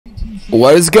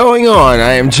What is going on?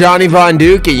 I am Johnny Von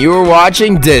Duke and you are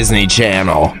watching Disney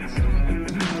Channel.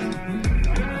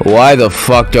 Why the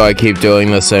fuck do I keep doing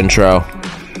this intro?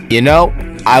 You know,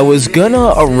 I was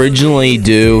gonna originally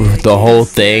do the whole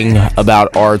thing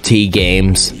about RT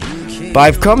games, but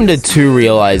I've come to two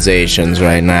realizations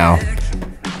right now.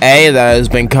 A, that has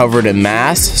been covered in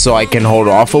mass, so I can hold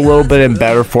off a little bit and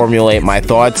better formulate my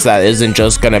thoughts. That isn't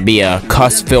just gonna be a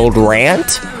cuss-filled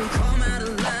rant.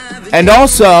 And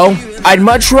also, I'd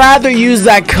much rather use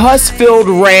that cuss-filled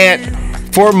rant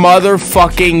for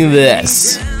motherfucking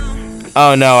this.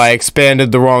 Oh no, I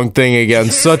expanded the wrong thing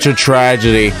again. Such a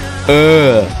tragedy.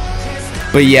 Ugh.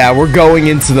 But yeah, we're going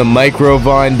into the micro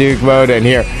Von Duke mode, and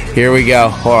here we go.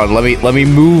 Hold on, let me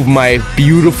move my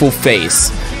beautiful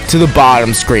face to the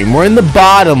bottom screen. We're in the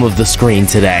bottom of the screen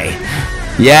today.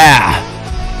 Yeah.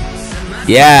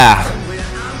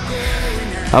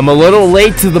 I'm a little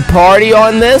late to the party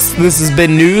on this. This has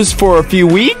been news for a few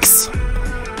weeks.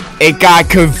 It got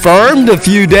confirmed a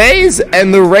few days,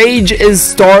 and the rage is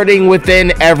starting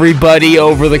within everybody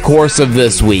over the course of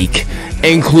this week,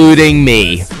 including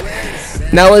me.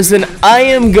 Now listen, I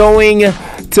am going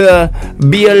to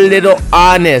be a little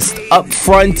honest,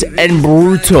 upfront, and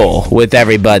brutal with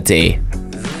everybody.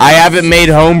 I haven't made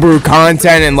homebrew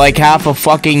content in like half a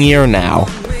fucking year now.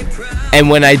 And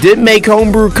when I did make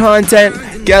homebrew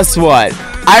content, guess what?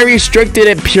 I restricted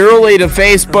it purely to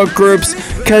Facebook groups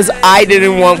because I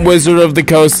didn't want Wizard of the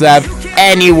Coast to have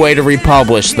any way to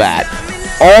republish that.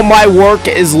 All my work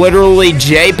is literally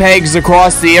JPEGs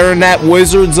across the internet.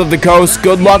 Wizards of the Coast,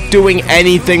 good luck doing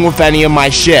anything with any of my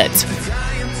shit.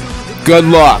 Good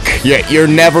luck. You're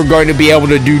never going to be able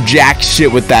to do jack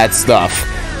shit with that stuff.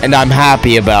 And I'm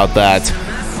happy about that.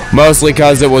 Mostly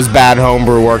because it was bad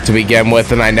homebrew work to begin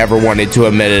with, and I never wanted to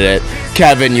admit it.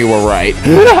 Kevin, you were right.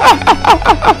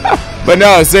 But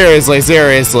no, seriously.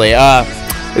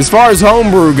 As far as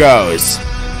homebrew goes,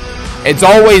 it's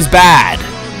always bad.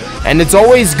 And it's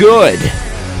always good.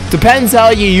 Depends how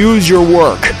you use your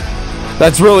work.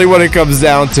 That's really what it comes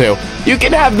down to. You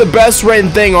can have the best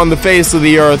written thing on the face of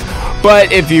the earth,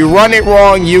 but if you run it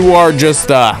wrong, you are just,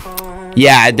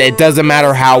 yeah, it doesn't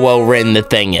matter how well written the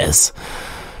thing is.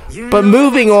 But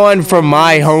moving on from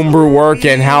my homebrew work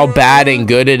and how bad and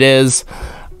good it is,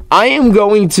 I am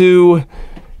going to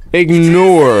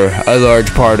ignore a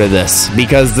large part of this,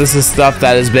 because this is stuff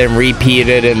that has been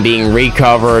repeated and being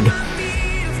recovered.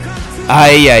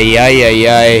 Ay,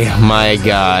 my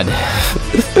god.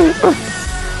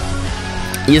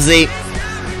 You see,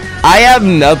 I have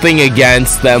nothing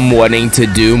against them wanting to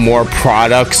do more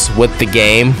products with the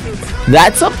game.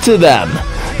 That's up to them.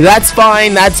 That's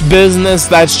fine, that's business,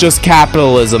 that's just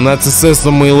capitalism. That's the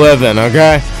system we live in,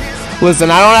 okay? Listen,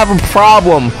 I don't have a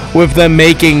problem with them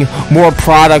making more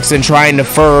products and trying to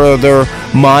further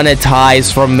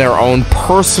monetize from their own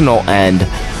personal end.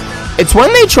 It's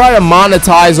when they try to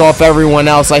monetize off everyone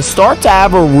else, I start to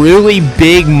have a really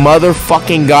big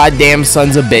motherfucking goddamn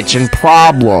sons of bitchin'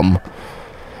 problem.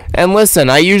 And listen,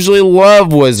 I usually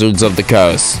love Wizards of the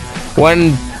Coast.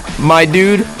 When my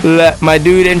dude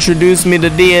introduced me to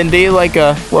D&D like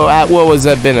what was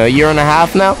that, been a year and a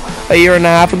half now? A year and a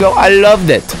half ago? I loved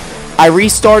it. I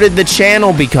restarted the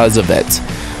channel because of it.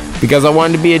 Because I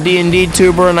wanted to be a D&D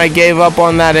tuber, and I gave up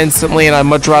on that instantly, and I'd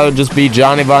much rather just be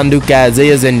Johnny Von Duke as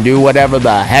is and do whatever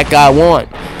the heck I want.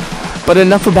 But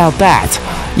enough about that.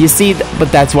 You see,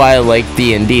 but that's why I like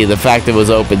D&D. The fact it was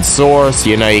open source,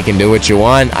 you know, you can do what you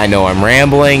want. I know I'm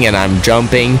rambling and I'm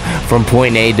jumping from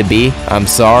point A to B. I'm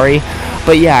sorry.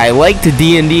 But yeah, I liked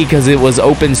D&D because it was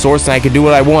open source and I could do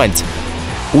what I want.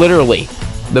 Literally.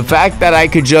 The fact that I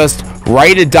could just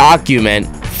write a document,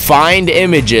 find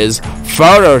images,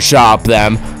 Photoshop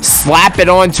them, slap it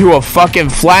onto a fucking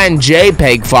flattened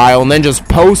JPEG file, and then just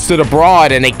post it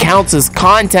abroad and it counts as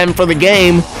content for the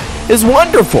game is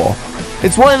wonderful.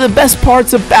 It's one of the best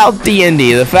parts about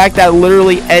D&D, the fact that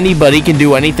literally anybody can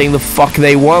do anything the fuck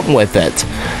they want with it.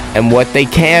 And what they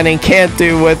can and can't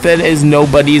do with it is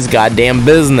nobody's goddamn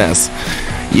business.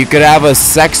 You could have a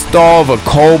sex doll of a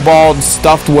kobold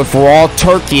stuffed with raw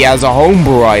turkey as a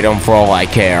homebrew item for all I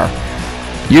care.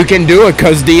 You can do it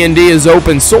because D&D is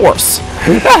open source.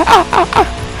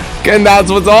 And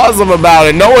that's what's awesome about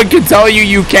it. No one can tell you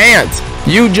you can't.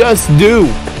 You just do.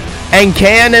 And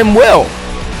can and will.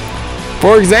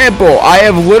 For example, I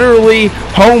have literally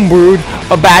homebrewed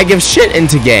a bag of shit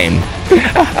into game.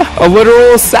 A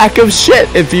literal sack of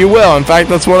shit, if you will. In fact,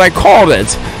 that's what I called it.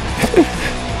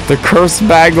 The cursed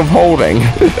bag of holding.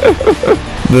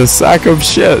 The sack of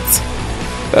shit.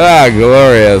 Ah,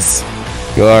 glorious.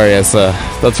 Glorious.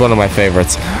 That's one of my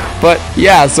favorites. But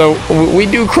yeah, so we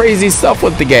do crazy stuff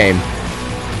with the game.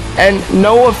 And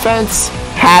no offense,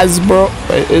 Hasbro,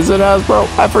 is it Hasbro?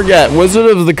 I forget. Wizard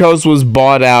of the Coast was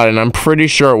bought out, and I'm pretty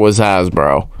sure it was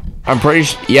Hasbro. I'm pretty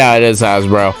sure, yeah, it is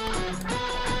Hasbro.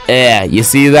 Yeah, you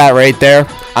see that right there?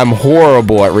 I'm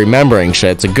horrible at remembering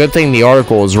shit. It's a good thing the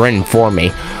article was written for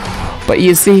me. But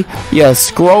you see, you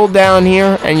scroll down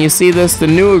here and you see this. The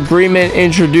new agreement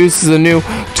introduces a new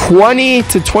 20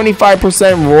 to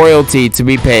 25% royalty to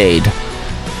be paid.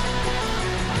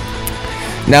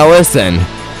 Now listen,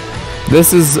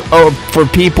 this is for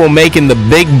people making the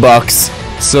big bucks,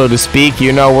 so to speak.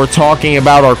 You know, we're talking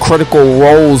about our critical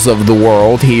roles of the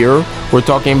world here. We're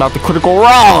talking about the critical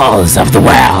roles of the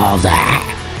world.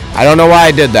 I don't know why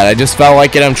I did that. I just felt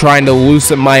like it. I'm trying to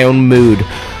loosen my own mood.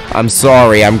 I'm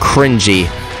sorry. I'm cringy.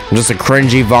 I'm just a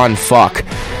cringy Von fuck.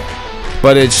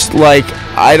 But it's like,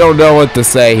 I don't know what to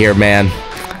say here, man.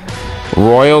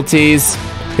 Royalties.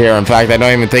 Here, in fact, I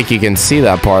don't even think you can see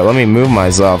that part. Let me move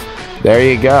myself. There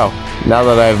you go. Now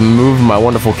that I've moved my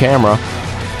wonderful camera,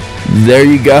 there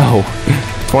you go.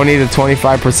 20 to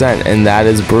 25%, and that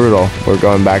is brutal. We're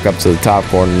going back up to the top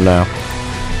corner now.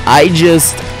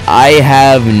 I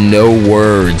have no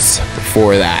words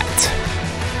for that.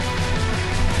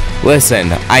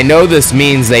 Listen, I know this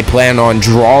means they plan on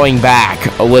drawing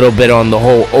back a little bit on the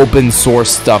whole open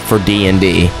source stuff for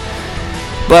D&D.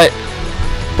 But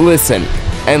listen,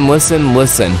 and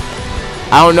listen.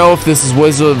 I don't know if this is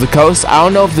Wizard of the Coast. I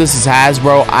don't know if this is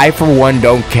Hasbro. I, for one,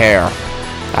 don't care.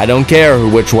 I don't care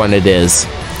which one it is.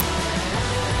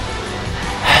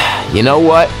 You know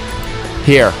what?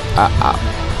 Here.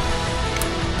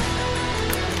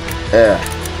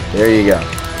 There you go.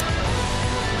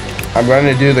 I'm going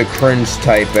to do the cringe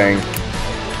typing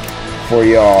for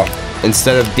y'all.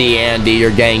 Instead of D&D,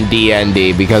 you're getting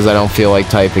D&D because I don't feel like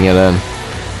typing it in.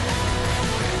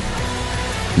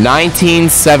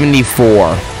 1974.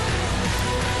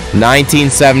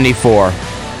 1974.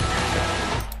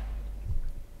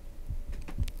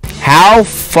 How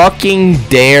fucking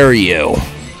dare you?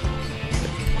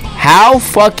 How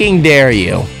fucking dare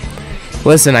you?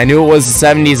 Listen, I knew it was the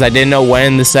 70s. I didn't know when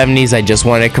in the 70s. I just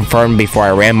wanted to confirm before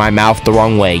I ran my mouth the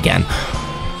wrong way again.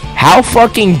 How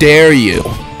fucking dare you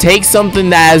take something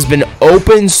that has been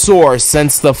open source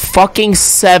since the fucking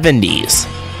 70s,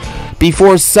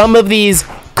 before some of these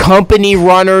company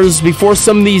runners, before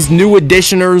some of these new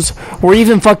additioners were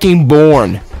even fucking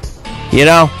born. You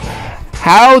know?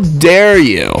 How dare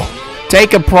you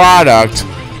take a product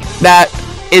that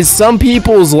is some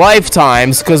people's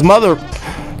lifetimes, because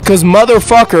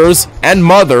motherfuckers and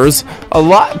mothers, a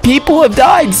lot people have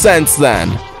died since then.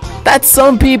 That's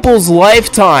some people's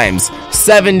lifetimes.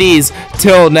 70s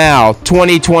till now,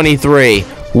 2023.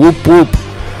 Whoop whoop.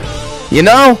 You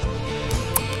know,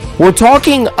 we're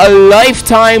talking a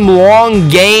lifetime long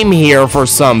game here for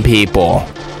some people.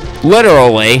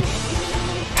 Literally.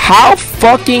 How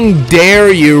fucking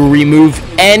dare you remove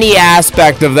any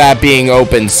aspect of that being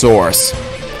open source?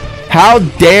 How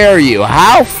dare you?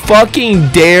 How fucking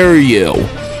dare you?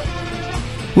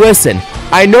 Listen,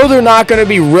 I know they're not going to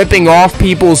be ripping off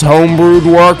people's homebrewed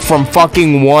work from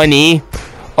fucking 1E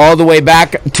all the way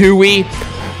back 2E,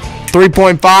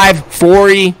 3.5,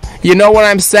 4E. You know what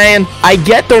I'm saying? I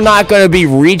get they're not going to be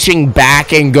reaching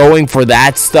back and going for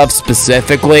that stuff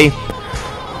specifically.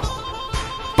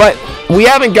 But we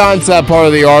haven't gotten to that part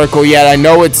of the article yet. I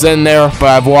know it's in there, but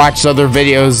I've watched other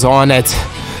videos on it.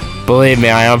 Believe me,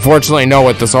 I unfortunately know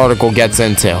what this article gets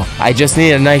into. I just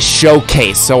need a nice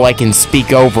showcase so I can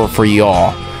speak over for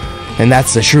y'all. And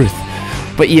that's the truth.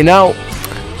 But you know,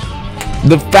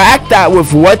 the fact that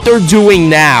with what they're doing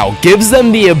now gives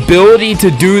them the ability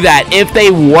to do that if they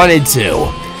wanted to.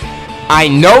 I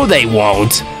know they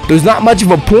won't. There's not much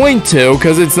of a point to,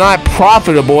 because it's not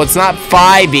profitable. It's not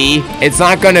 5e. It's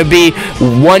not going to be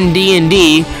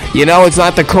 1D&D. You know, it's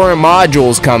not the current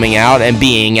modules coming out and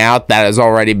being out that has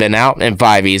already been out in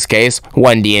 5e's case.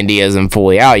 1D&D isn't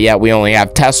fully out yet. We only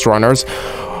have test runners.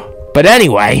 But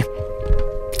anyway,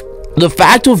 the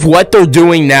fact of what they're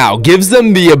doing now gives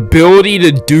them the ability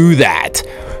to do that.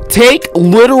 Take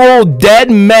literal dead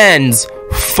men's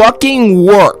fucking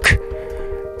work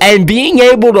and being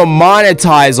able to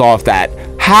monetize off that.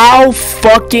 How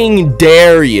fucking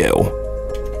dare you?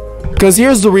 Because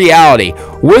here's the reality.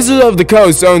 Wizard of the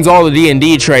Coast owns all the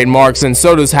D&D trademarks, and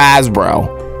so does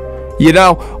Hasbro. You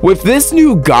know, with this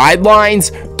new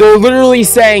guidelines, they're literally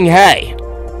saying, hey,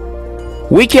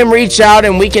 we can reach out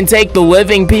and we can take the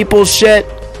living people's shit.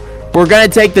 We're gonna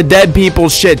take the dead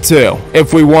people's shit too,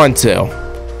 if we want to.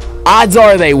 Odds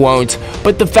are they won't,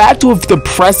 but the fact of the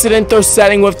precedent they're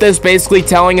setting with this, basically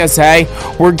telling us, hey,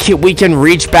 we can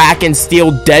reach back and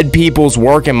steal dead people's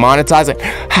work and monetize it.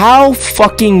 How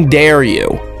fucking dare you?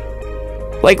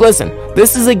 Like, listen,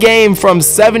 this is a game from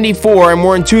 74 and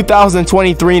we're in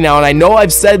 2023 now, and I know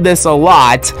I've said this a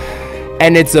lot,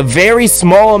 and it's a very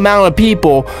small amount of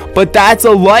people, but that's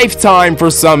a lifetime for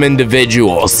some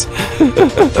individuals.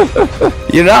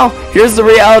 You know, here's the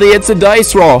reality, it's a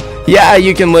dice roll. Yeah,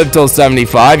 you can live till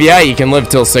 75. Yeah, you can live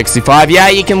till 65. Yeah,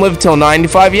 you can live till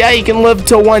 95. Yeah, you can live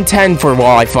till 110 for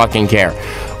all I fucking care.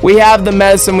 We have the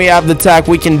medicine, we have the tech,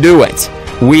 we can do it.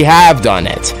 We have done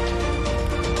it.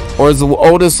 Or is the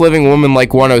oldest living woman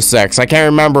like 106? I can't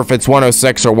remember if it's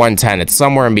 106 or 110. It's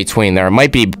somewhere in between there. It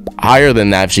might be higher than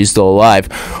that if she's still alive.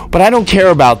 But I don't care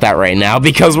about that right now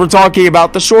because we're talking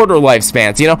about the shorter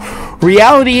lifespans. You know,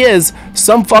 reality is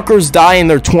some fuckers die in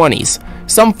their 20s.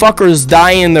 Some fuckers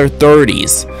die in their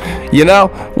 30s. You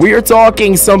know, we are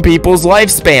talking some people's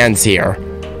lifespans here.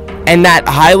 And that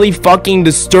highly fucking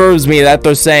disturbs me that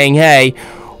they're saying, hey,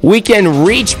 we can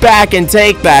reach back and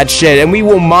take that shit and we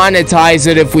will monetize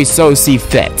it if we so see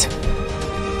fit.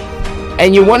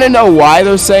 And you want to know why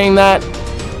they're saying that?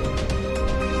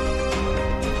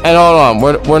 And hold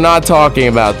on, we're not talking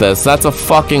about this. That's a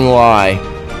fucking lie.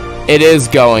 It is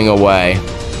going away.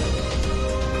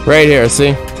 Right here,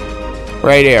 see?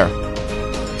 Right here.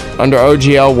 Under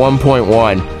OGL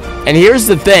 1.1. And here's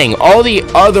the thing. All the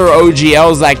other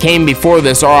OGLs that came before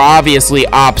this are obviously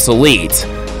obsolete.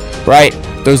 Right?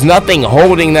 There's nothing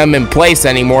holding them in place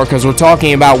anymore because we're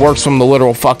talking about works from the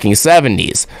literal fucking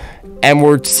 70s. And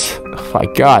we're... oh my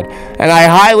god. And I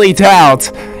highly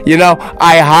doubt... you know,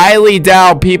 I highly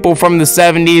doubt people from the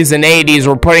 70s and 80s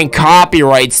were putting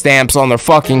copyright stamps on their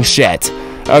fucking shit.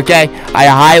 Okay? I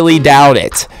highly doubt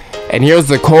it. And here's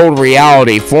the cold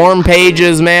reality. Forum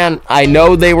pages, man, I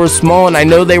know they were small, and I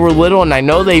know they were little, and I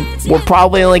know they were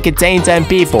probably only contained 10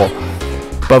 people.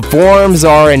 But forums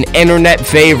are an internet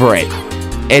favorite.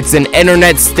 It's an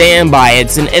internet standby.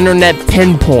 It's an internet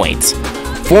pinpoint.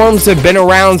 Forums have been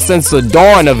around since the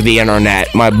dawn of the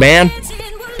internet, my man.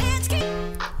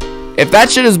 If that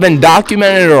shit has been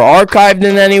documented or archived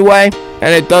in any way,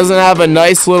 and it doesn't have a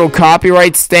nice little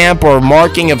copyright stamp or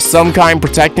marking of some kind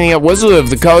protecting it, Wizards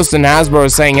of the Coast and Hasbro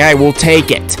is saying, hey, we'll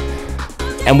take it.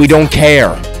 And we don't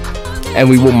care. And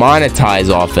we will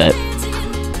monetize off it.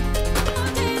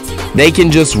 They can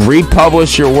just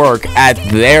republish your work at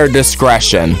their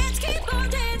discretion.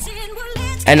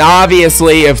 And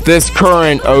obviously, if this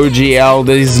current OGL,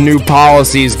 these new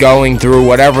policies going through,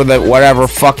 whatever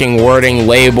fucking wording,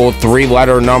 label,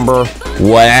 3-letter number,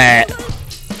 what?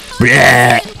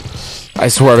 I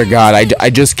swear to God, I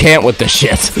just can't with the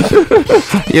shit.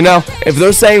 You know, if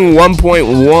they're saying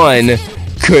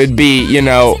 1.1 could be, you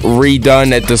know,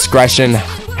 redone at discretion,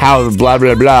 how blah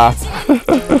blah blah.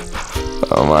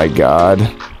 Oh my God.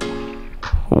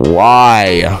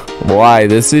 Why?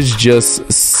 This is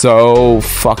just so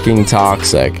fucking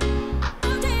toxic.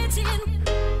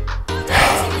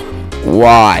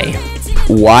 Why?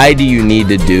 Why do you need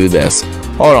to do this?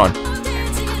 Hold on.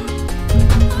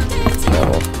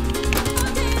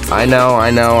 I know.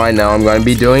 I'm going to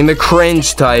be doing the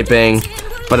cringe typing,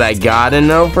 but I gotta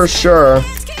know for sure.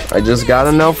 I just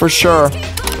gotta know for sure.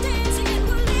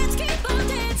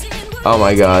 Oh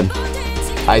my God.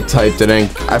 I typed it in.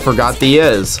 I forgot the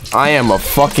is. I am a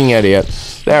fucking idiot.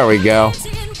 There we go.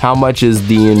 How much is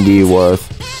D&D worth?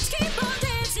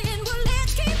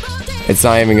 It's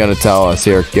not even gonna tell us.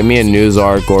 Here, give me a news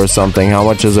article or something. How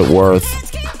much is it worth?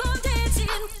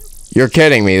 You're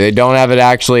kidding me. They don't have it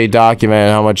actually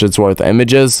documented how much it's worth.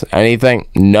 Images? Anything?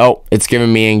 Nope. It's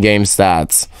giving me in-game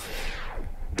stats.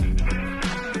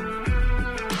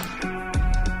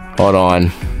 Hold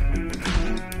on.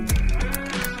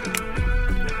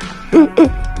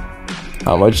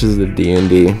 How much is the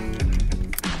D&D?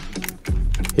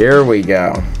 Here we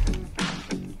go.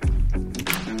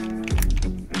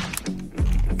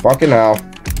 Fucking hell.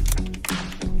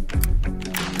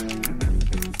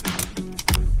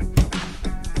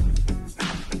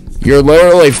 You're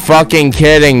literally fucking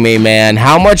kidding me, man.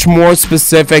 How much more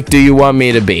specific do you want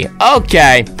me to be?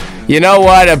 Okay. You know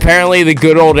what? Apparently the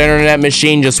good old internet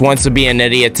machine just wants to be an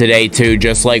idiot today too,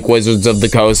 just like Wizards of the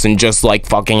Coast and just like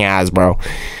fucking Hasbro.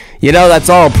 You know, that's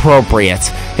all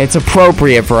appropriate. It's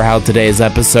appropriate for how today's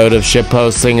episode of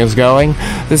shitposting is going.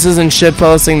 This isn't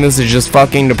shitposting, this is just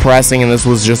fucking depressing, and this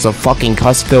was just a fucking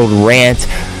cuss-filled rant,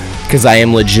 because I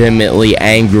am legitimately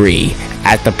angry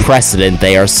at the precedent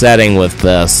they are setting with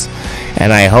this.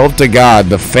 And I hope to God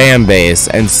the fan base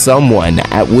and someone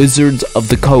at Wizards of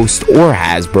the Coast or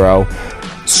Hasbro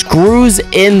screws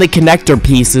in the connector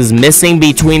pieces missing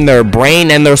between their brain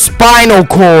and their spinal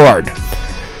cord.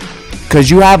 Because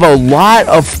you have a lot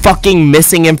of fucking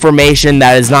missing information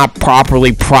that is not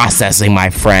properly processing, my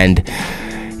friend.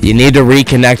 You need to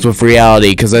reconnect with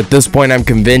reality, because at this point I'm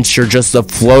convinced you're just a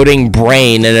floating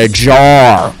brain in a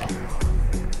jar.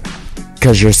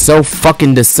 Because you're so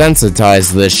fucking desensitized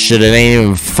to this shit, it ain't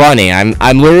even funny.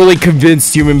 I'm literally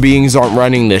convinced human beings aren't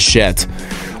running this shit.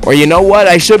 Or you know what?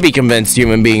 I should be convinced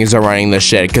human beings are running this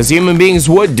shit, because human beings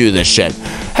would do this shit.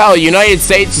 Hell, United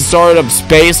States has started up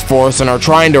Space Force and are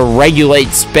trying to regulate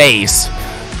space.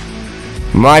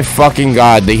 My fucking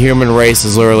god, the human race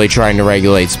is literally trying to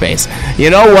regulate space. You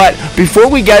know what? Before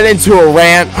we get into a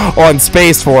rant on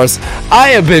Space Force, I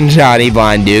have been Johnny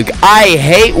Von Duke. I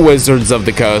hate Wizards of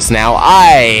the Coast now.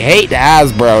 I hate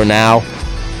Hasbro now.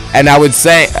 And I would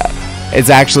say, it's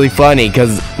actually funny,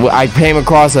 because I came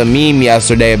across a meme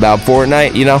yesterday about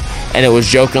Fortnite, you know, and it was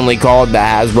jokingly called the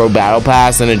Hasbro Battle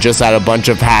Pass, and it just had a bunch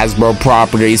of Hasbro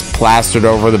properties plastered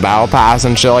over the Battle Pass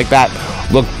and shit like that.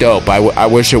 Looked dope. I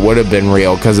wish it would have been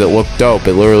real, because it looked dope.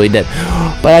 It literally did.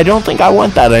 But I don't think I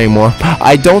want that anymore.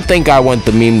 I don't think I want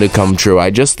the meme to come true. I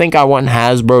just think I want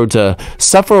Hasbro to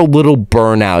suffer a little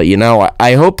burnout, you know.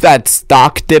 I hope that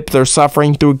stock dip they're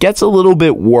suffering through gets a little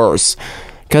bit worse,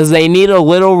 because they need a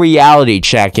little reality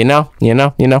check, you know?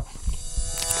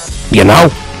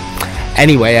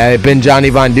 Anyway, I've been Johnny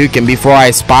Von Duke, and before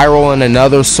I spiral in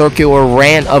another circular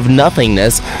rant of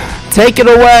nothingness, take it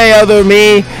away, other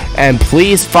me, and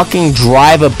please fucking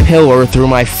drive a pillar through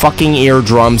my fucking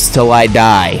eardrums till I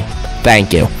die.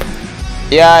 Thank you.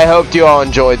 Yeah, I hope you all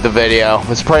enjoyed the video.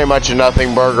 It's pretty much a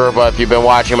nothing burger, but if you've been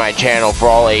watching my channel for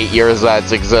all 8 years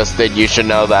that's existed, you should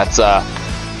know that's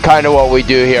kind of what we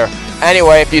do here.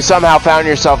 Anyway, if you somehow found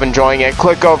yourself enjoying it,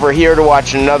 click over here to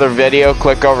watch another video,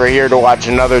 click over here to watch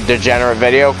another degenerate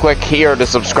video, click here to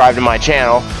subscribe to my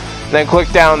channel, then click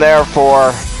down there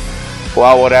for,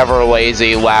 well, whatever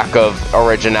lazy lack of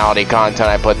originality content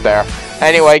I put there.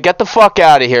 Anyway, get the fuck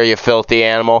out of here, you filthy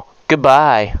animal.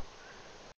 Goodbye.